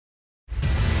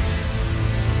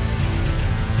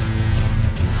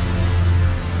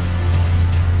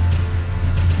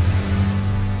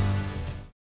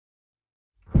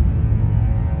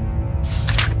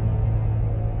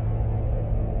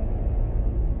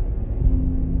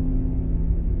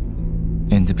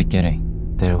the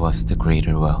beginning, there was the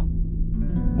greater well.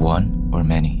 One or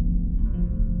many.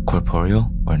 Corporeal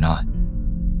or not.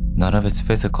 None of its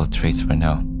physical traits were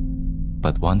known.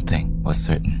 But one thing was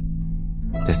certain.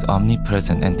 This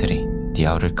omnipresent entity, the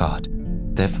outer god,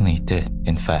 definitely did,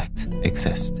 in fact,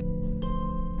 exist.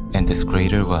 And this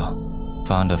greater well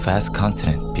found a vast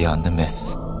continent beyond the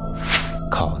mists,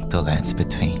 called the lands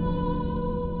between.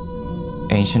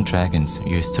 Ancient dragons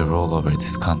used to rule over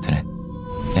this continent,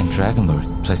 and Dragon Lord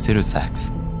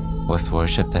Placidusax was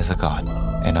worshipped as a god,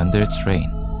 and under its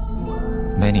reign,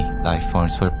 many life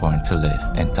forms were born to live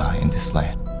and die in this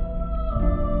land.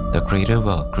 The greater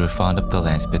well grew fond of the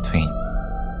lands between,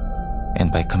 and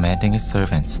by commanding its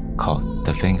servants, called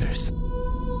the Fingers,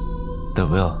 the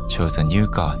will chose a new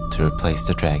god to replace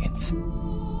the dragons,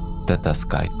 the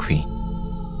Dusk-Eyed Queen.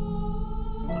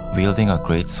 Wielding a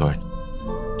great sword,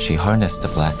 she harnessed the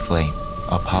black flame,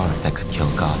 a power that could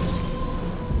kill gods,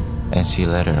 and she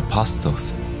led her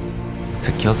apostles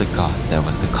to kill the god that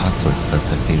was the consort for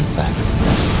Placidusax.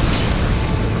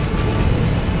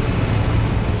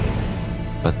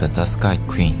 But the Dusk-Eyed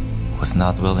Queen was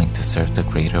not willing to serve the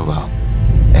greater well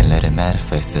and let it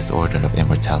manifest this order of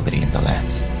immortality in the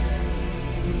lands.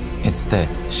 Instead,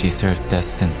 she served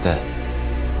destined death.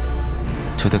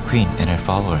 To the queen and her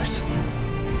followers,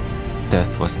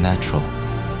 death was natural,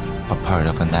 a part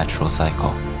of a natural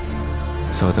cycle.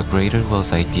 So the greater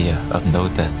will's idea of no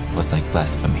death was like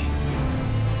blasphemy.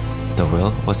 The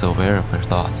will was aware of her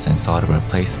thoughts and sought a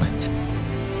replacement,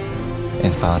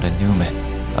 and found a Newman,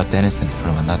 a denizen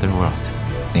from another world,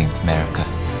 named Marika.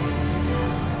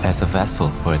 As a vassal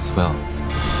for its will,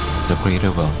 the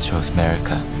greater will chose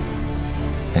Marika,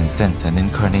 and sent an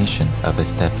incarnation of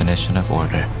its definition of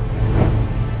order,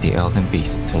 the Elden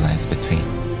beast, to lands between.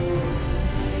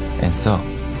 And so,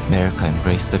 Marika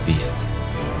embraced the beast,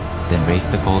 then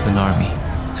raised the Golden Army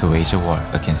to wage a war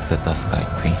against the Dusk-Eyed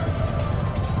Queen.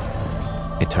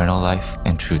 Eternal life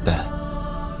and true death.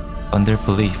 Under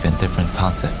belief in different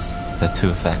concepts, the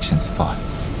two factions fought.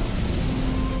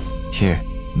 Here,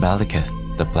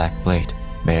 Malekith, the Black Blade,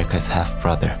 Marika's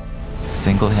half-brother,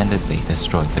 single-handedly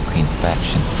destroyed the Queen's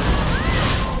faction,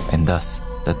 and thus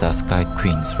the Dusk-Eyed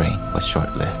Queen's reign was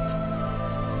short-lived.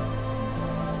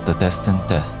 The destined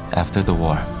death after the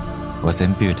war was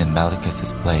imbued in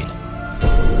Malekith's blade,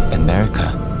 and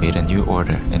Marika made a new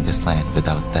order in this land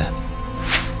without death.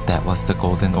 That was the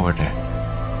Golden Order,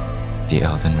 the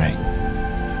Elden Ring.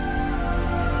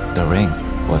 The ring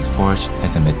was forged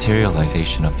as a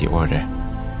materialization of the order,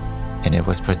 and it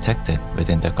was protected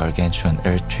within the gargantuan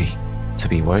Earth Tree to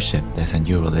be worshipped as a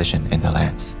new religion in the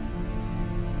lands.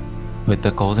 With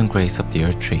the golden grace of the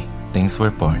Earth Tree, things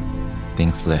were born,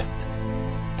 things lived.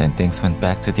 Then things went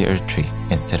back to the Earth Tree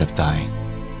instead of dying.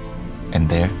 And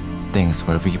there, things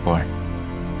were reborn.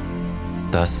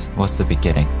 Thus was the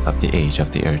beginning of the age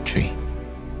of the Earth Tree.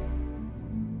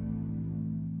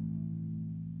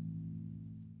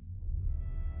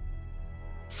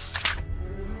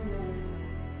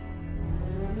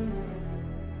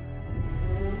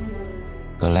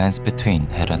 The lands between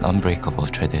had an unbreakable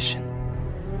tradition.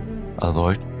 A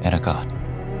lord and a god.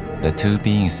 The two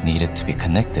beings needed to be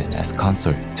connected as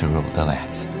consort to rule the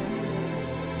lands.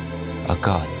 A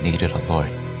god needed a lord,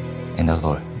 and a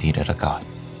lord needed a god.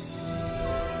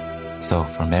 So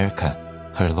for Marika,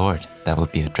 her lord that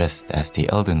would be addressed as the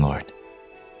Elden Lord,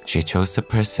 she chose the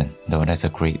person known as a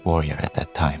great warrior at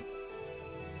that time,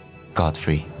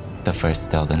 Godfrey, the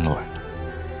first Elden Lord.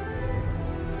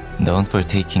 Known for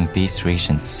taking beast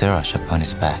regent Serash upon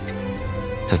his back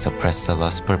to suppress the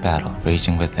lust for battle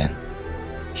raging within,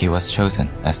 he was chosen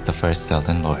as the first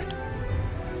Elden Lord.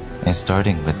 And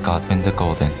starting with Godwyn the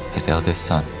Golden, his eldest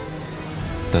son,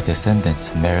 the descendants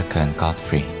Marika and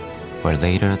Godfrey were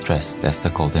later addressed as the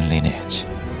Golden Lineage.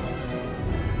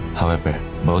 However,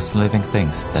 most living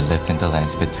things that lived in the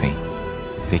lands between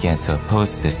began to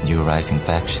oppose this new rising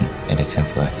faction and its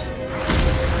influence,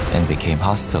 and became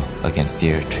hostile against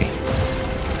the Earth Tree.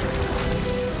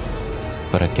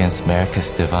 But against Marika's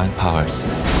divine powers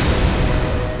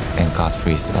and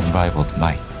Godfrey's unrivaled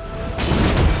might,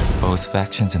 both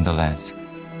factions in the lands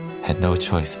had no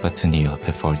choice but to kneel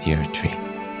before the Earth Tree.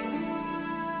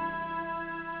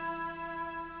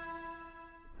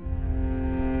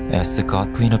 As the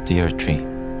God Queen of the Earth Tree,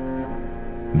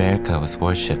 Marika was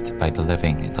worshipped by the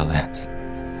living in the lands.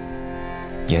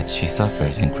 Yet she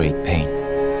suffered in great pain.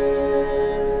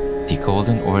 The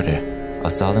Golden Order, a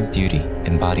solemn duty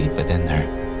embodied within her,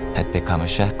 had become a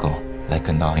shackle like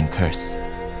a gnawing curse.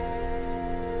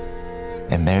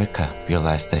 And Marika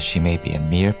realized that she may be a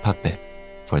mere puppet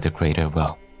for the greater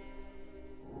will.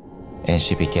 and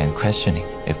she began questioning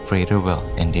if Greater Will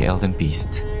and the Elden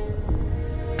Beast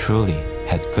truly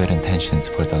had good intentions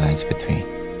for the lands between.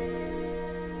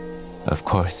 Of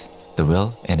course, the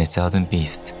Will and its Elden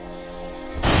Beast,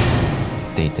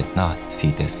 they did not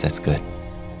see this as good.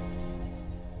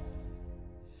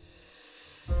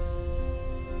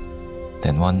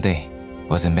 Then one day,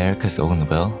 was America's own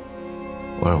will?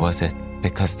 Or was it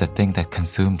because the thing that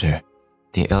consumed her,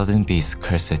 the Elden Beast,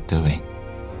 cursed it doing?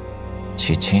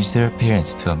 She changed her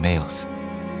appearance to a male's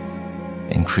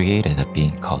and created a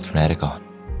being called Radagon.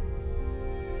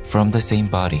 From the same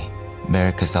body,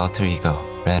 America's alter ego,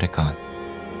 Radagon,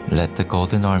 led the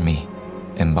Golden Army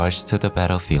and marched to the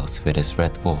battlefields with his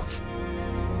Red Wolf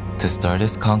to start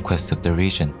his conquest of the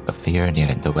region of Liurnia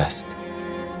in the west,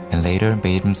 and later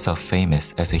made himself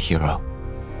famous as a hero.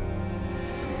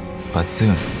 But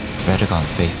soon, Radagon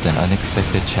faced an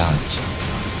unexpected challenge: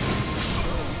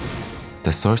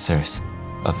 the sorcerers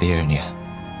of Liurnia.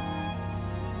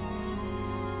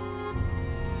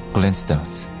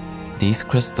 Glintstones. These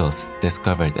crystals,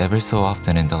 discovered ever so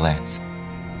often in the lands,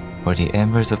 were the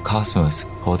embers of cosmos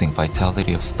holding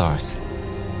vitality of stars,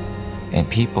 and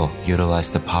people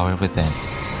utilized the power within.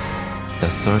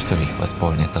 Thus sorcery was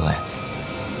born in the lands.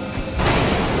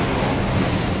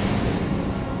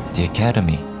 The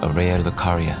Academy of Rea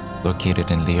Lucaria, located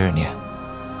in Liurnia,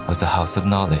 was a house of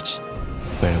knowledge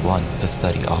where one could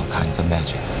study all kinds of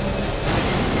magic.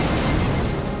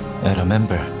 And a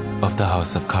member of the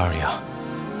House of Caria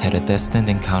had a destined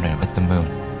encounter with the moon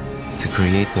to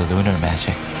create the lunar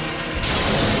magic,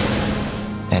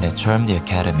 and it charmed the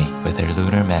Academy with her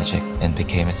lunar magic and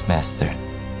became its master.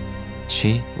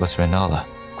 She was Renala,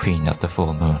 Queen of the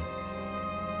Full Moon.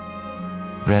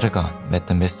 Radagon met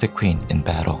the Mystic Queen in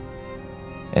battle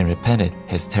and repented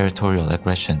his territorial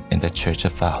aggression in the Church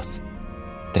of Vows,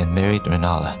 then married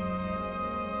Renala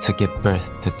to give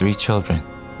birth to 3 children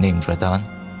named Radan,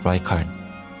 Rykard,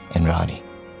 and Rani.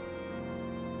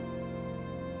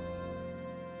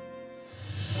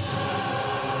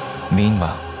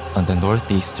 Meanwhile, on the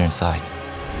northeastern side,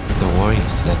 the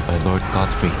warriors led by Lord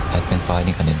Godfrey had been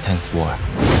fighting an intense war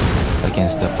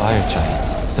against the fire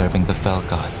giants serving the Fell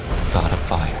God, God of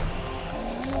Fire.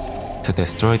 To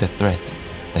destroy the threat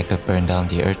that could burn down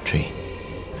the Earth Tree,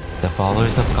 the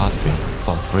followers of Godfrey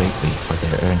fought bravely for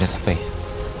their earnest faith.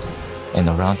 And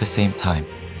around the same time,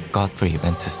 Godfrey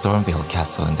went to Stormvale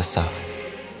Castle in the south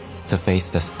to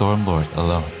face the Storm Lord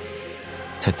alone,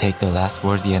 to take the last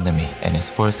worthy enemy and his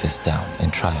forces down in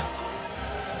triumph.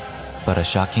 But a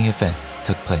shocking event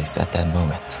took place at that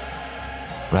moment.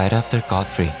 Right after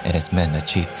Godfrey and his men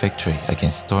achieved victory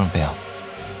against Stormvale,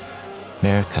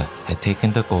 Marika had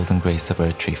taken the golden grace of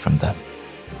Earthtree from them.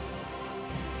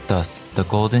 Thus, the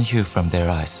golden hue from their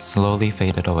eyes slowly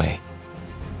faded away,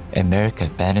 and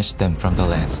Marika banished them from the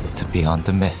lands to beyond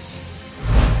the mists.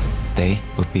 They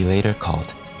would be later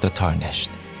called the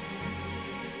Tarnished.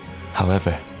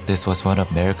 However, this was one of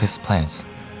Marika's plans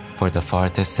for the far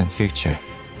distant future,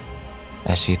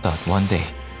 as she thought one day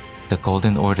the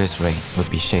Golden Order's reign would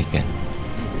be shaken.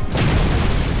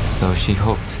 So she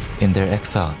hoped in their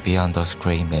exile beyond those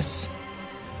grey mists,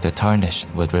 the Tarnished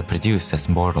would reproduce as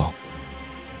mortal,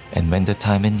 and when the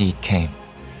time and need came,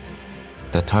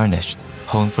 the Tarnished,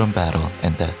 home from battle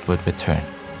and death, would return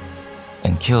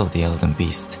and kill the Elden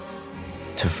Beast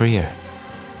to free her,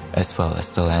 as well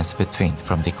as the lands between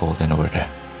from the Golden Order.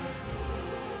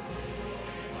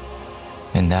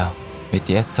 And now, with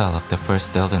the exile of the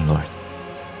first Elden Lord,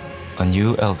 a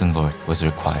new Elden Lord was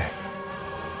required.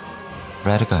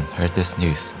 Radagon heard this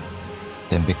news,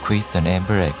 then bequeathed an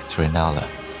Amber Egg to Renala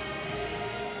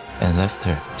and left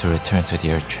her to return to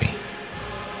the Earth Tree.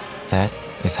 That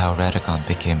is how Radagon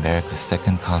became Marika's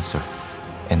second consort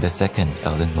and the second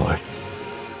Elden Lord.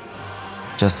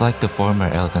 Just like the former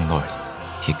Elden Lord,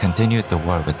 he continued the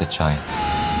war with the giants,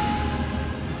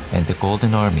 and the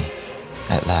Golden Army,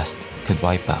 at last, could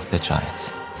wipe out the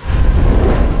giants.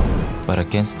 But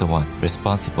against the one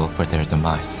responsible for their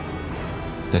demise,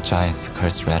 the giants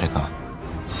cursed Radagon.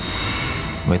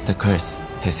 With the curse,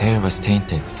 his hair was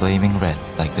tainted flaming red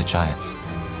like the giants,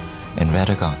 and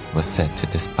Radagon was said to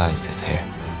despise his hair.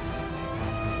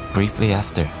 Briefly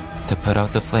after, to put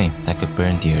out the flame that could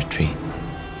burn the Earth Tree,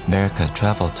 Marika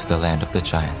traveled to the land of the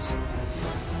giants,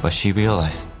 but she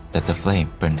realized that the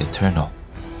flame burned eternal.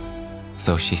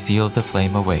 So she sealed the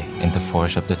flame away in the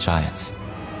forge of the giants,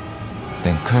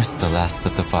 then cursed the last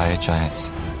of the fire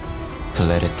giants to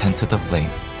let it tend to the flame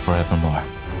forevermore.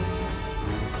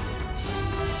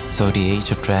 So the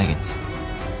Age of Dragons,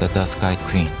 the Dusk-Eyed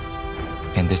Queen,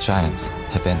 and the giants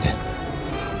have ended.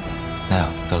 Now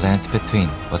the lands between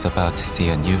was about to see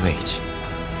a new age,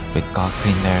 with God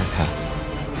Queen Marika,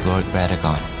 Lord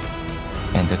Radagon,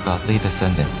 and the godly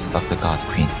descendants of the God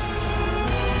Queen.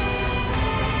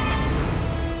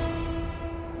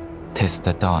 'Tis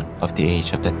the dawn of the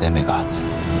age of the Demigods.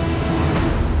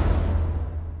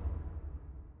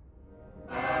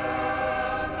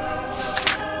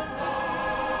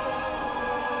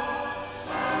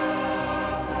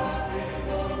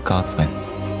 Godwyn,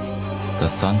 the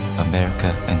son of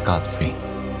Marika and Godfrey,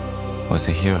 was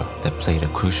a hero that played a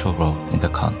crucial role in the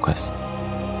conquest,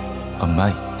 a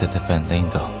might to defend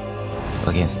Leyndell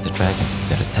against the dragons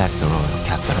that attacked the royal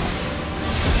capital,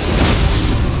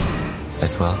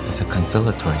 as well as a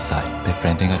conciliatory side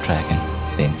befriending a dragon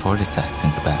named Fortisax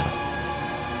in the battle.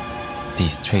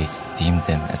 These traits deemed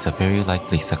him as a very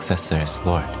likely successor as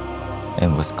Lord,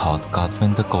 and was called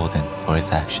Godwyn the Golden for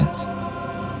his actions.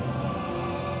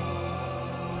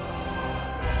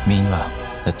 Meanwhile,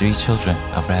 the three children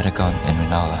of Radagon and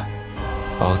Rennala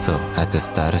also had the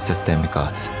status as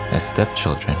demigods as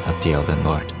stepchildren of the Elden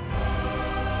Lord.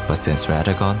 But since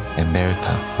Radagon and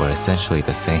Marika were essentially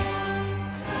the same,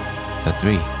 the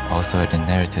three also had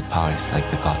inherited powers like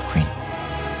the God Queen,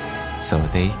 so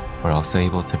they were also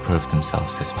able to prove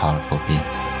themselves as powerful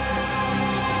beings.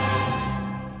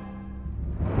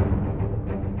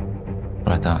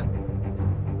 Radahn.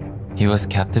 He was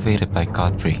captivated by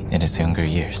Godfrey in his younger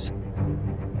years,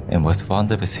 and was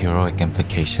fond of his heroic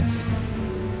implications,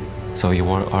 so he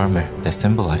wore armor that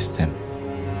symbolized him,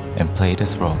 and played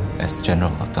his role as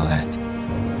general of the land.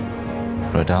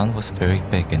 Radahn was very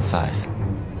big in size,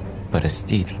 but his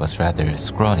steed was rather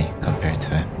scrawny compared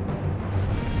to him.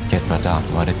 Yet Radahn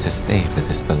wanted to stay with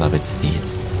his beloved steed,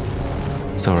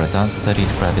 so Radahn studied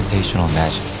gravitational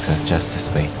magic to adjust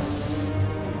his weight,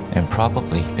 and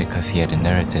probably because he had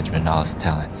inherited Rennala's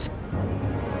talents,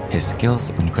 his skills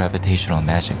in gravitational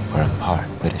magic were on par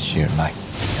with his sheer might.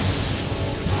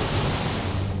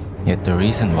 Yet the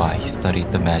reason why he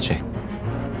studied the magic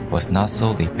was not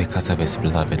solely because of his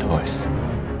beloved horse.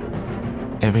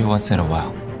 Every once in a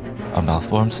while, a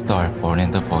malformed star born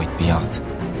in the void beyond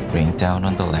rained down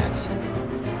on the lands,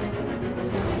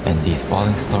 and these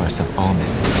falling stars of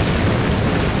omen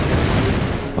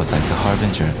was like a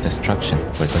harbinger of destruction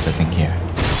for the living here.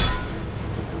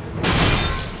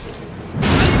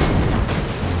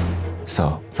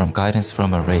 So, from guidance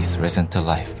from a race risen to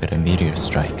life with a meteor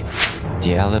strike,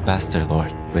 the Alabaster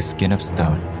Lord with skin of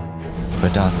stone,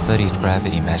 Radahn studied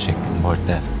gravity magic in more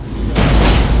depth,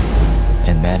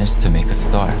 and managed to make a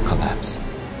star collapse,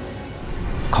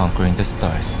 conquering the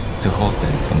stars to hold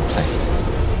them in place.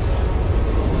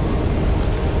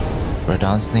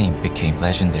 Radahn's name became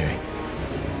legendary,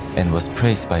 and was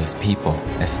praised by his people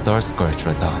as Star Scourge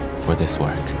Radahn for this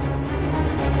work.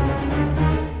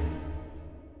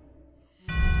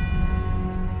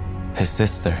 His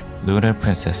sister, Lunar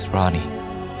Princess Ranni,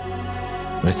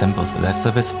 resembled less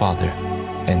of his father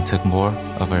and took more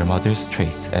of her mother's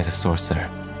traits as a sorcerer.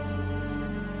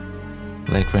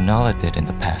 Like Rennala did in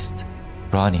the past,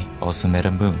 Ranni also met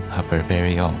a moon of her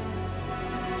very own.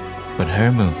 But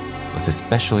her moon was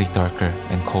especially darker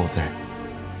and colder,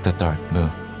 the Dark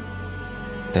Moon.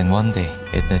 Then one day,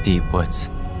 in the deep woods,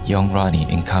 young Ranni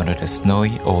encountered a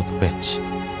snowy old witch.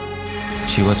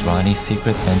 She was Ranni's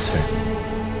secret mentor,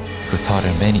 who taught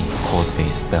her many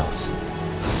cold-based spells.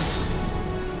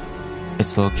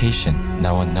 Its location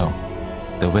now unknown,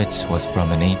 the witch was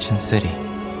from an ancient city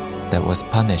that was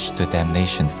punished to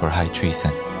damnation for high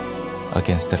treason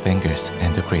against the Fingers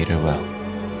and the Greater Well.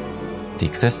 The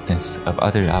existence of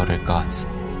other outer gods,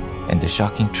 and the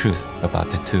shocking truth about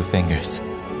the two Fingers,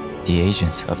 the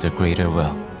agents of the Greater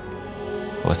Will,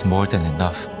 was more than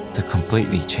enough to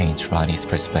completely change Ranni's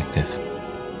perspective.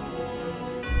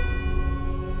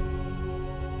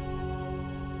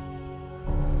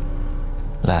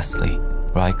 Lastly,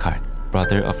 Rykard,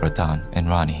 brother of Radahn and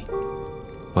Ranni,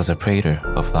 was a praetor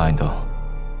of Leyndell.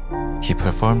 He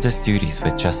performed his duties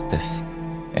with justice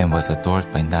and was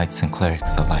adored by knights and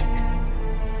clerics alike.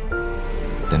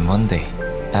 Then one day,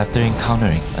 after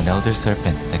encountering an elder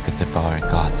serpent that could devour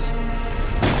gods,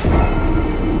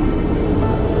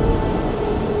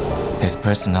 his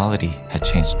personality had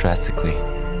changed drastically,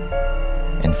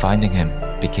 and finding him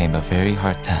became a very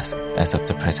hard task as of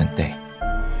the present day.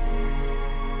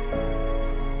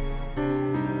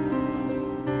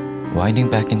 Winding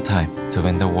back in time to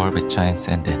when the war with giants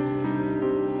ended,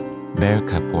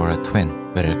 Marika bore a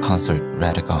twin with her consort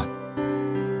Radagon,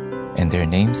 and their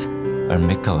names are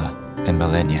Miquella and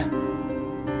Malenia.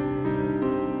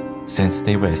 Since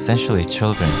they were essentially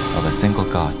children of a single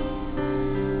god,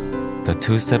 the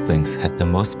two siblings had the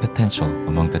most potential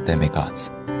among the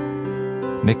demigods.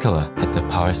 Miquella had the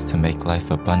powers to make life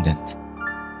abundant,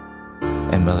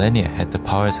 and Millennia had the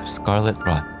powers of scarlet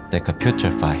rot that could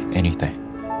putrefy anything.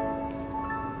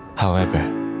 However,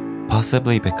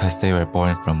 possibly because they were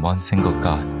born from one single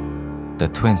god, the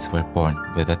twins were born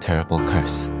with a terrible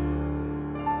curse.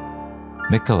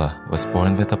 Miquella was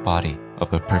born with the body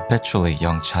of a perpetually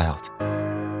young child,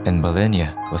 and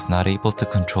Millennia was not able to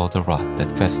control the rot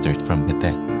that festered from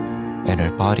within, and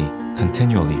her body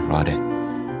continually rotted.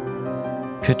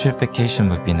 Putrefaction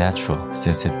would be natural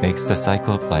since it makes the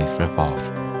cycle of life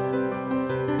revolve.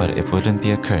 But it wouldn't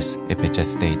be a curse if it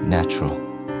just stayed natural.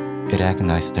 It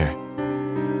agonized her,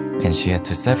 and she had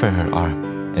to sever her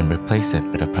arm and replace it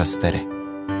with a prosthetic.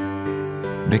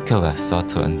 Miquella sought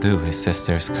to undo his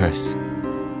sister's curse,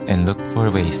 and looked for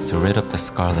ways to rid of the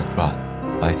scarlet rot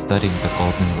by studying the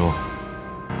golden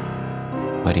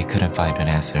rule. But he couldn't find an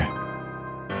answer.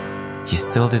 He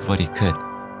still did what he could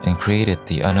and created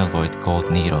the unalloyed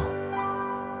gold needle,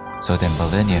 so that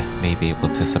Millennia may be able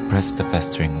to suppress the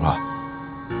festering rot.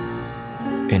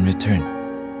 In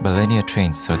return, Millennia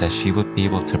trained so that she would be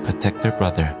able to protect her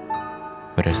brother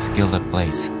with her skilled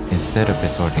blades instead of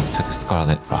resorting to the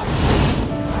scarlet rot.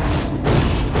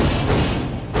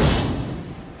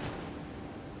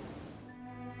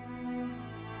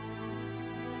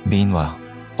 Meanwhile,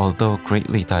 although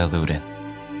greatly diluted,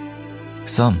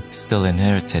 some still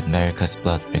inherited Marika's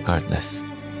blood regardless.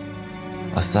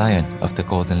 A scion of the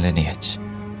golden lineage,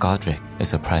 Godric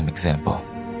is a prime example.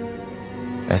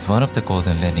 As one of the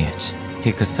golden lineage,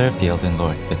 he could serve the Elden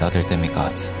Lord with other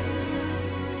demigods.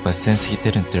 But since he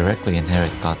didn't directly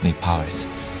inherit godly powers,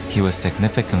 he was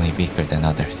significantly weaker than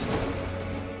others.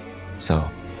 So,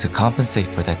 to compensate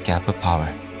for that gap of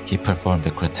power, he performed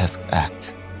a grotesque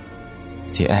act.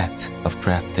 The act of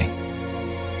grafting.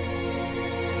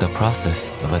 The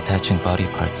process of attaching body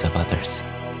parts of others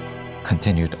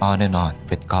continued on and on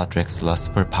with Godric's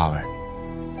lust for power.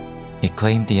 He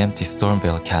claimed the empty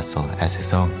Stormvale castle as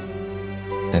his own,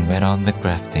 then went on with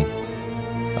grafting,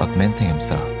 augmenting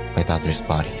himself with others'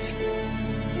 bodies.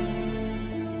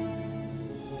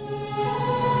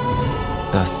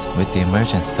 Thus, with the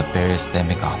emergence of various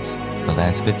demigods, the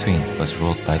lands between was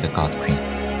ruled by the God Queen.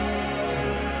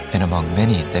 And among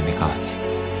many demigods,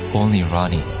 only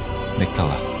Ranni,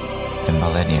 Miquella, and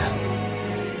Millennia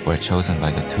were chosen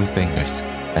by the Two Fingers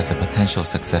as a potential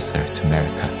successor to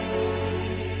Marika.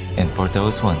 And for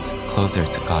those ones closer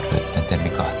to godhood than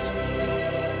demigods,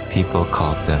 people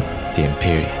called them the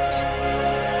Empyreans.